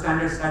the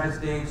standard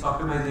statistics,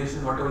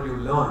 optimization, whatever you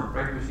learn,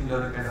 right, machine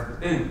learning kind of a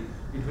thing,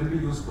 it will be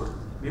useful.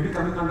 Maybe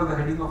coming under the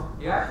heading of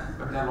AI,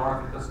 but there are a lot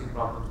of interesting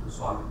problems to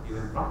solve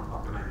even from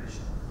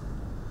optimization.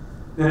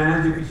 Then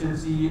energy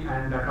efficiency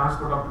and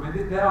transport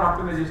optimization, there are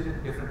optimization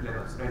at different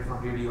levels, right,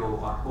 from radio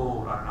or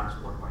core or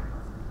transport point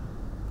of view.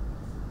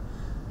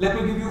 Let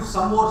me give you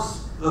some more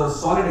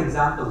solid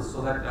examples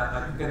so that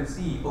you can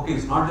see, okay,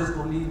 it's not just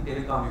only in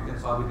telecom, you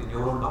can solve it in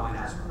your own domain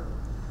as well.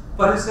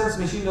 For instance,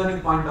 machine learning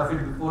point of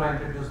it, before I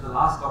introduce the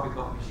last topic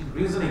of machine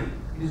reasoning,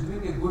 it is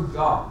doing a good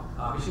job.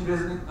 Machine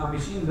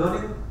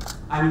learning,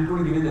 I am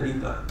including even the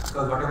deep learning,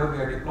 because whatever we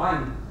are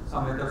deploying,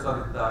 some methods are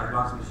with the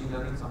advanced machine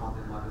learning, some of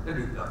them are with the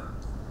deep learning.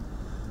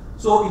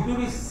 So it may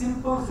be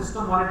simple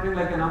system monitoring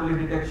like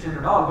anomaly detection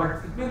and all,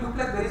 but it may look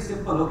like very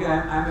simple. Okay,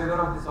 I am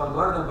aware of this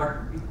algorithm,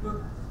 but it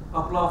took a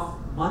couple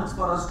of months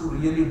for us to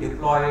really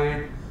deploy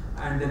it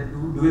and then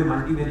do a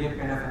multivariate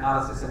kind of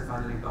analysis and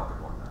finally talk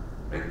about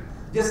that, right?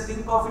 Just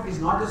think of it is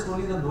not just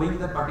only the knowing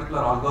that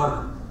particular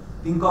algorithm.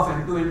 Think of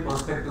end-to-end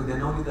perspective,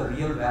 then only the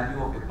real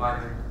value of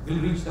deployment will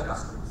reach the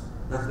customers.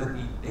 That's the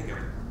key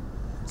takeaway.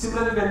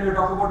 Similarly, when we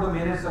talk about the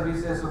managed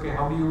services, okay,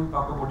 how do you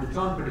talk about the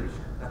churn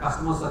prediction? The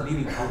customers are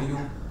leaving, how do you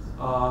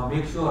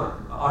make sure,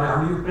 or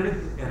how do you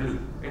predict early?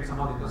 It's some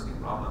of the interesting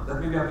problems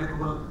that may be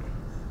applicable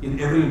in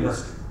every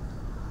industry.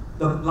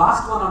 The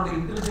last one on the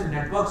intelligent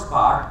networks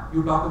part,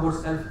 you talk about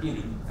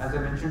self-healing. As I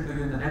mentioned to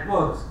you in the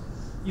networks,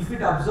 if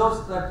it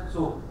observes that,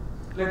 so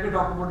let me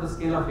talk about the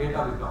scale of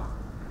data we talk.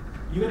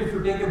 Even if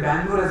you take a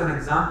Bangalore as an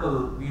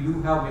example, we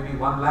do have maybe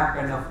 1 lakh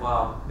kind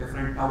of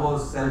different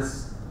towers,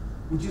 cells,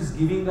 which is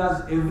giving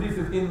us every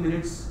 15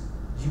 minutes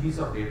GBs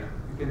of data.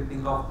 You can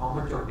think of how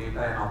much of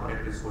data an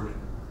operator is holding,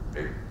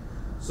 right?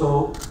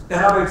 So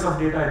terabytes of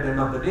data at the end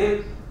of the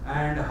day,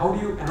 and how do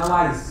you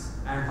analyze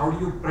and how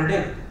do you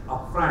predict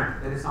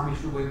upfront there is some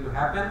issue going to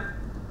happen,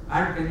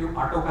 and can you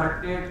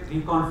auto-correct it,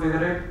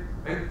 reconfigure it,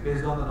 right,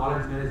 based on the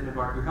knowledge management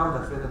what we have.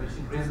 That's where the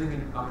machine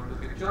reasoning will come into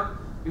picture,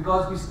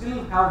 because we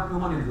still have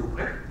human in loop,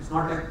 right? It's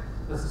not like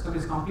the system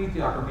is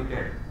completely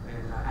automated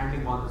in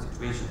handling all the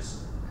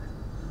situations.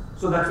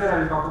 So that's where I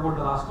will talk about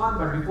the last one,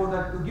 but before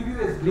that, to give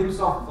you a glimpse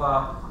of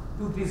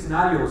 2-3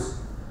 scenarios,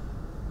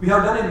 we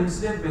have done an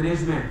incident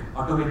management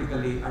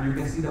automatically, and you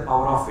can see the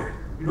power of it.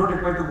 You don't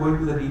require to go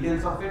into the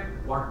details of it,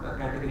 what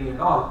category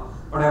and all,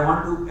 but I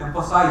want to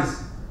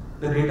emphasize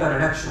the data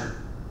reduction.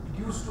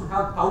 It used to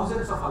have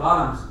thousands of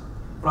alarms.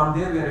 From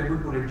there, we are able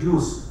to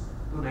reduce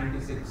to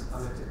 96, or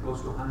let's say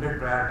close to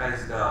 100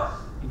 prioritized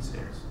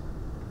incidents.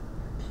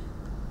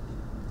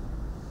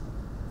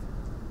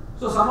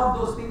 So some of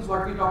those things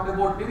what we talked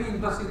about, maybe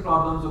interesting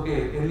problems,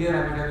 okay,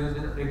 earlier I might have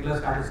used regular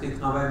statistics,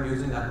 now I am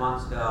using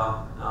advanced,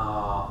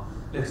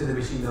 let's say the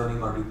machine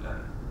learning or deep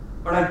learning.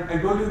 But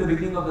I told you in the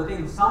beginning of the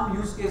thing, some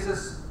use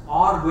cases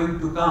are going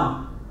to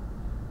come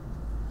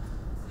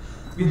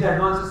with the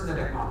advances in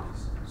the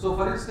technologies. So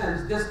for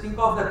instance, just think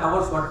of the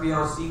towers what we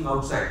are seeing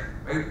outside,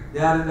 right? They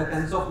are in the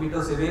tens of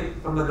meters away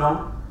from the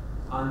ground,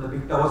 and the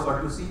big towers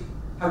what you see.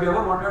 Have you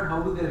ever wondered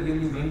how do they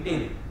really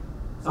maintain it?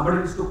 Somebody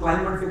needs to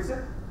climb and fix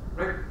it,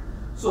 right?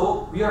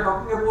 So we are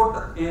talking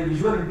about a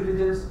visual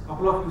intelligence,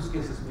 couple of use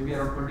cases, maybe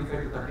around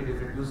 25 to 30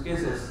 different use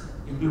cases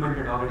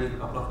implemented already in a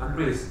couple of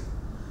countries.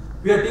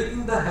 We are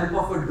taking the help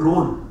of a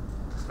drone,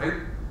 right?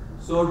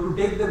 So to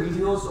take the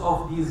videos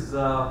of these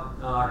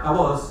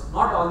towers,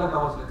 not all the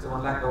towers, let's say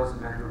 1 lakh towers in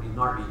Bangalore need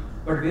not be,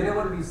 but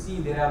wherever we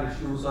see there are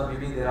issues or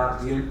maybe they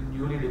are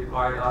newly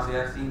deployed or they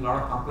are seeing a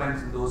lot of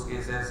complaints in those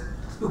cases,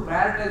 to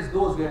prioritize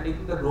those, we are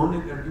taking the drone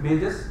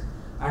images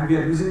and we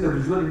are using the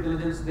visual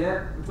intelligence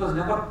there, which was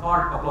never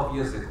thought a couple of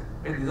years ago.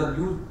 Right? These are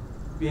new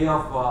way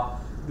of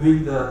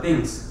doing the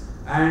things,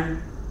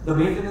 and the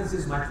maintenance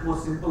is much more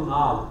simple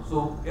now.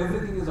 So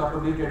everything is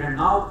automated, and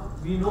now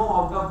we know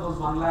out of those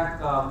 1 lakh,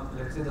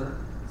 let's say the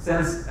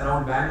cells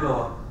around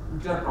Bangalore,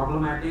 which are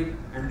problematic,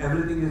 and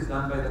everything is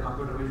done by the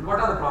computer vision. What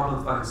are the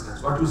problems, for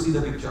instance? What you see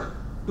the picture?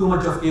 Too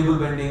much of cable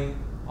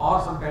bending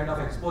or some kind of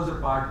exposure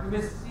part. You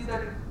may see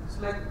that it's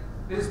like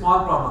very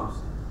small problems,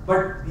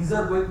 but these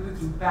are going to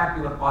impact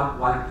your call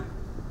quality,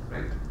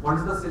 right?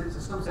 Once the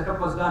system setup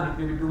was done, it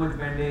may be too much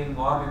bending,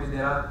 or maybe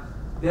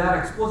they are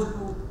exposed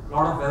to a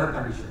lot of weather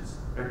conditions,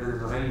 right? There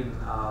is rain,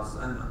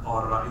 sun,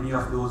 or any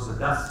of those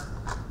dust.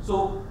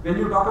 So when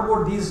you talk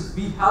about these,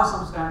 we have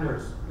some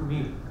standards to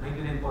meet.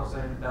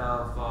 99%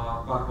 of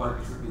call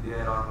quality should be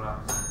there, or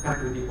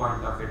connectivity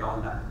point of it, all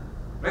that,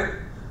 right?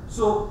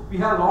 So we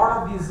have a lot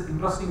of these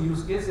interesting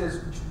use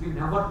cases which we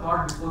never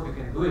thought before we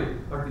can do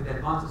it, but with the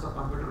advances of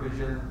computer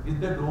vision, with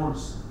the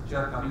drones which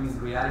are coming in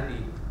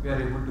reality, we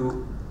are able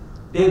to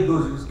take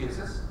those use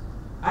cases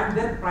and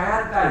then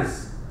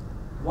prioritize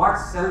what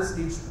cells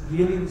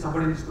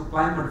somebody needs to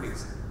climb and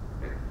fix it.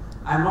 Right?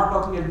 I'm not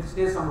talking at this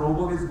stage some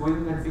robot is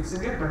going and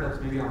fixing it, but that's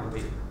maybe on the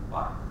way.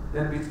 But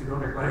then we don't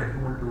require a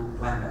human to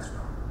climb as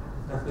well.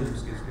 That's the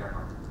use case we are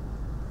talking.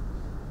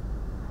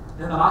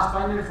 Then the last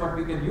 5 minutes what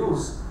we can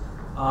use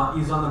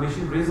is on the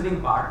machine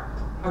reasoning part.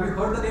 Have you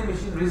heard the name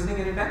machine reasoning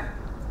anytime?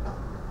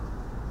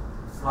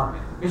 Not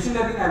many. Machine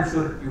learning, I'm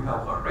sure you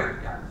have heard,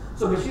 right? Yeah.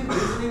 So machine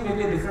reasoning may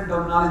be a different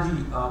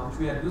terminology which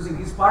we are using.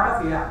 Is part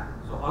of AI.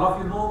 So all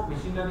of you know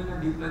machine learning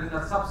and deep learning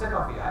are subset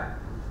of AI.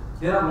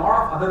 There are a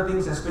lot of other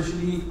things,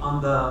 especially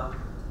on the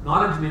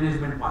knowledge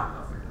management point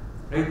of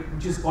it, right?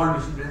 Which is called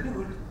machine reasoning,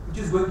 which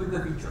is going to be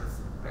the future,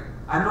 right?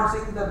 I'm not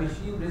saying that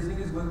machine reasoning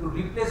is going to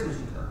replace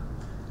machine learning.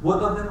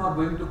 Both of them are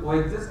going to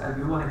coexist. I'll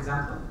give one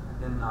example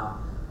and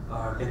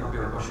then take up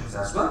your questions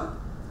as well.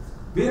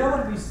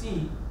 Wherever we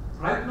see,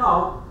 right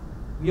now,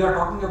 we are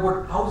talking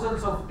about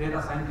thousands of data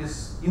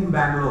scientists in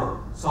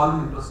Bangalore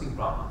solving interesting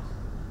problems.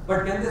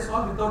 But can they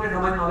solve without a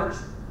domain knowledge?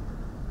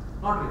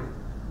 Not really.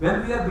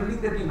 When we are building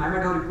the team, I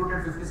might have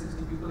recruited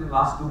 50-60 people in the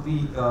last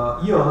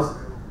 2-3 years.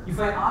 If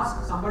I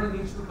ask somebody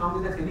needs to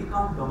come with a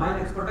telecom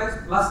domain expertise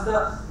plus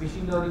the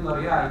machine learning or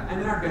AI, I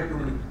may not get too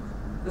many people.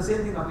 The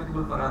same thing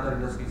applicable for other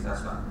industries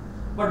as well.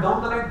 But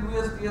down the line, 2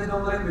 years, 3 years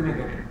down the line, we may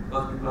get it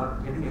because people are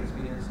getting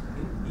experience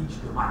in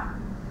each domain.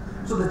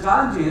 So the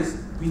challenge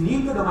is we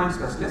need the domain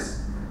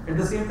specialists. At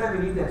the same time,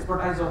 we need the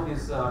expertise of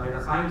this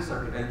data science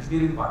or data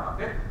engineering part of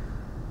it.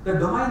 The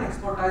domain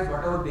expertise,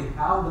 whatever they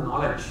have, the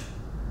knowledge,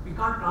 we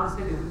can't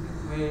translate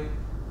everything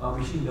to a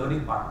machine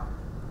learning part.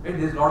 Right?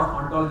 There's a lot of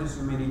ontologies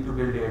you may need to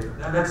build it.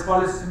 That's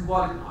called as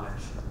symbolic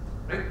knowledge.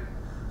 Right?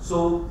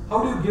 So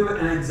how do you give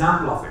an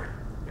example of it?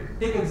 Right?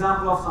 Take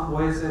example of some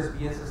OSS,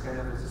 BSS kind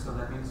of a system,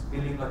 that means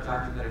billing or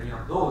charging or any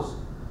of those.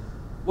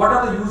 What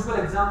are the usual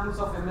examples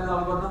of ML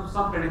algorithms?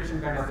 Some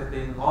prediction kind of a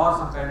thing, or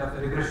some kind of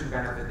a regression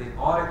kind of a thing,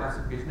 or a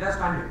classification. They are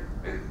standard,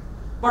 right?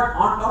 But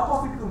on top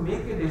of it, to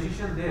make a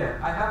decision there,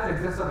 I have a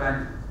regressor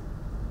value.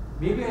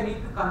 Maybe I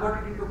need to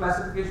convert it into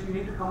classification. You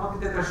need to come up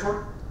with a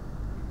threshold.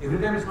 Every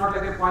time it's not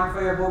like a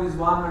 0.5 above is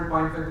 1 and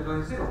 0.5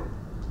 below is 0.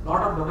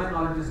 Lot of domain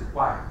knowledge is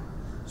required.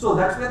 So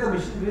that's where the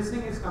machine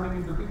reasoning is coming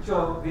into picture.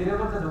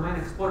 Wherever the domain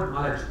expert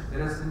knowledge,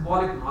 there is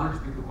symbolic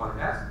knowledge people call it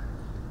as,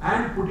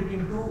 and put it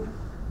into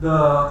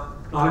the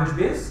knowledge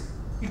base,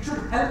 it should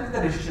help with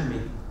the decision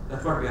making.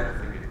 That's what we are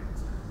referring to.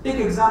 Take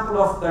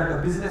example of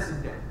that business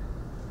intent.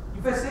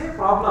 If I say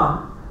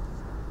problem,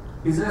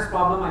 business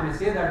problem, I may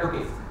say that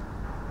okay,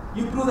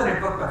 improve the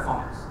network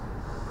performance.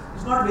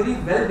 It's not very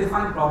well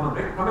defined problem,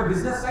 right? From a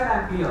business side,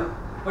 I am clear.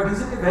 But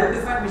is it a well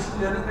defined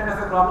machine learning kind of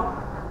a problem?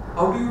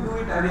 How do you do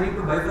it? I may need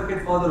to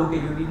bifurcate further. Okay,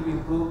 you need to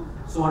improve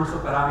so and so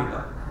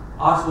parameter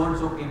or so and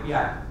so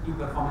KPI, key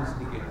performance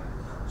indicator.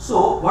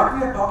 So what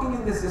we are talking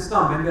in this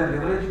system when we are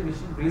leveraging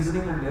machine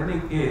reasoning and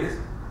learning is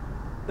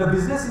the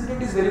business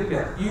intent is very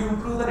clear. You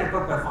improve the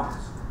network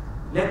performance.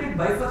 Let it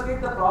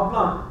bifurcate the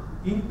problem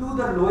into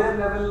the lower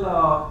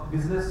level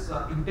business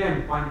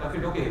intent point of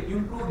it. Okay,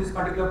 improve this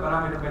particular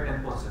parameter by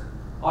 10%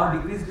 or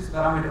decrease this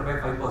parameter by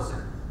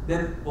 5%.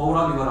 Then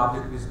overall your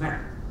objective is met.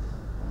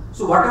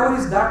 So whatever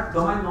is that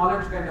domain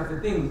knowledge kind of a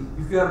thing,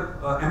 if you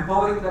are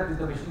empowering that with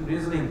the machine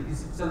reasoning,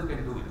 this itself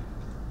can do it.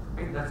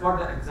 Right? That's what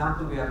the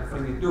example we are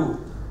referring to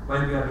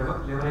while we are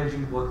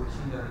leveraging both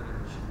machine learning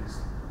and machine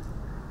reasoning.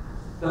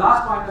 The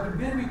last point of it,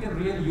 where we can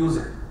really use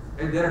it.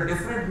 Right? There are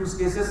different use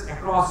cases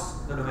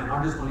across the domain,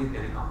 not just only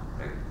telecom.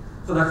 Right?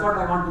 So that's what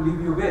I want to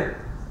leave you with.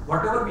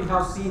 Whatever we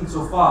have seen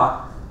so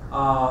far,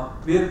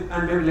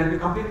 and maybe let me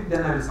complete it,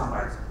 then I will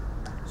summarize it.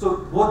 So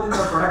both in the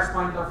products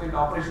point of it,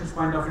 operations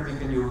point of it we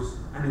can use,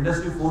 and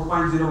industry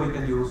 4.0 we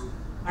can use.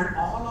 And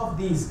all of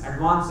these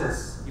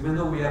advances, even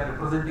though we are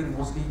representing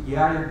mostly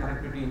AI and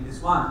connectivity in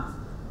this one,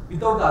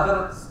 without the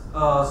other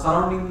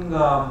surrounding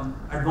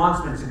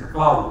advancements in the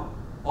cloud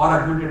or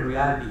augmented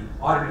reality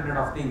or Internet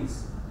of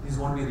Things, this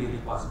won't be really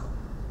possible,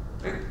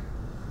 right?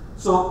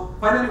 So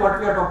finally, what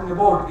we are talking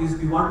about is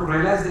we want to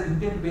realize the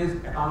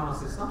intent-based autonomous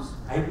systems.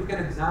 I took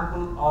an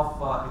example of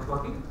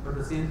networking, but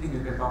the same thing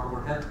you can talk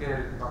about healthcare,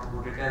 you can talk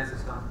about retail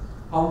system.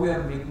 How we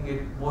are making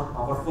it more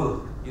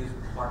powerful is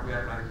what we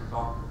are trying to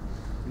talk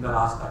in the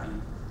last 30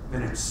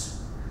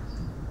 minutes.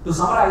 To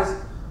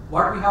summarize,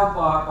 what we have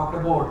talked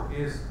about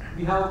is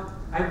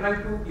I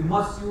tried to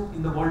immerse you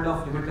in the world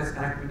of limitless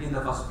connectivity in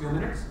the first few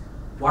minutes.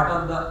 What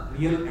are the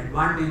real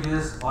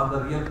advantages or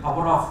the real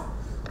power of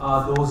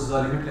those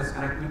limitless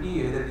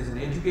connectivity, either it is in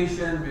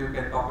education, we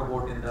can talk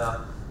about in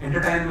the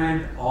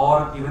entertainment,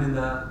 or even in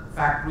the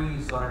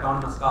factories or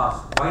autonomous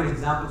cars. Wide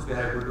examples we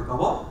are able to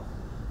cover.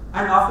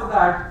 And after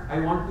that, I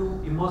want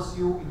to immerse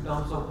you in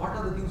terms of what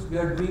are the things we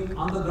are doing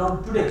on the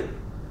ground today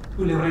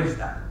to leverage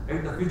that.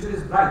 Right? The future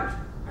is bright,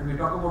 and we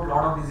talk about a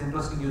lot of these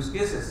interesting use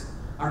cases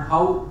and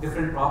how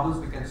different problems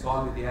we can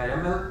solve with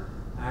AI/ML,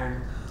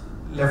 and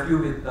left you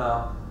with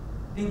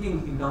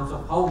thinking in terms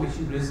of how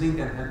machine reasoning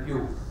can help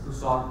you to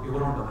solve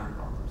your own domain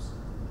problems.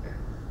 Okay.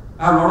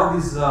 I have a lot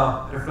of these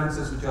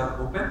references which are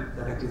open.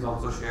 The deck is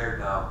also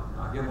shared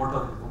here. More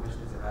of the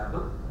information is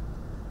available.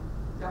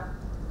 Yeah,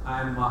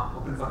 I am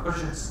open for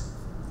questions.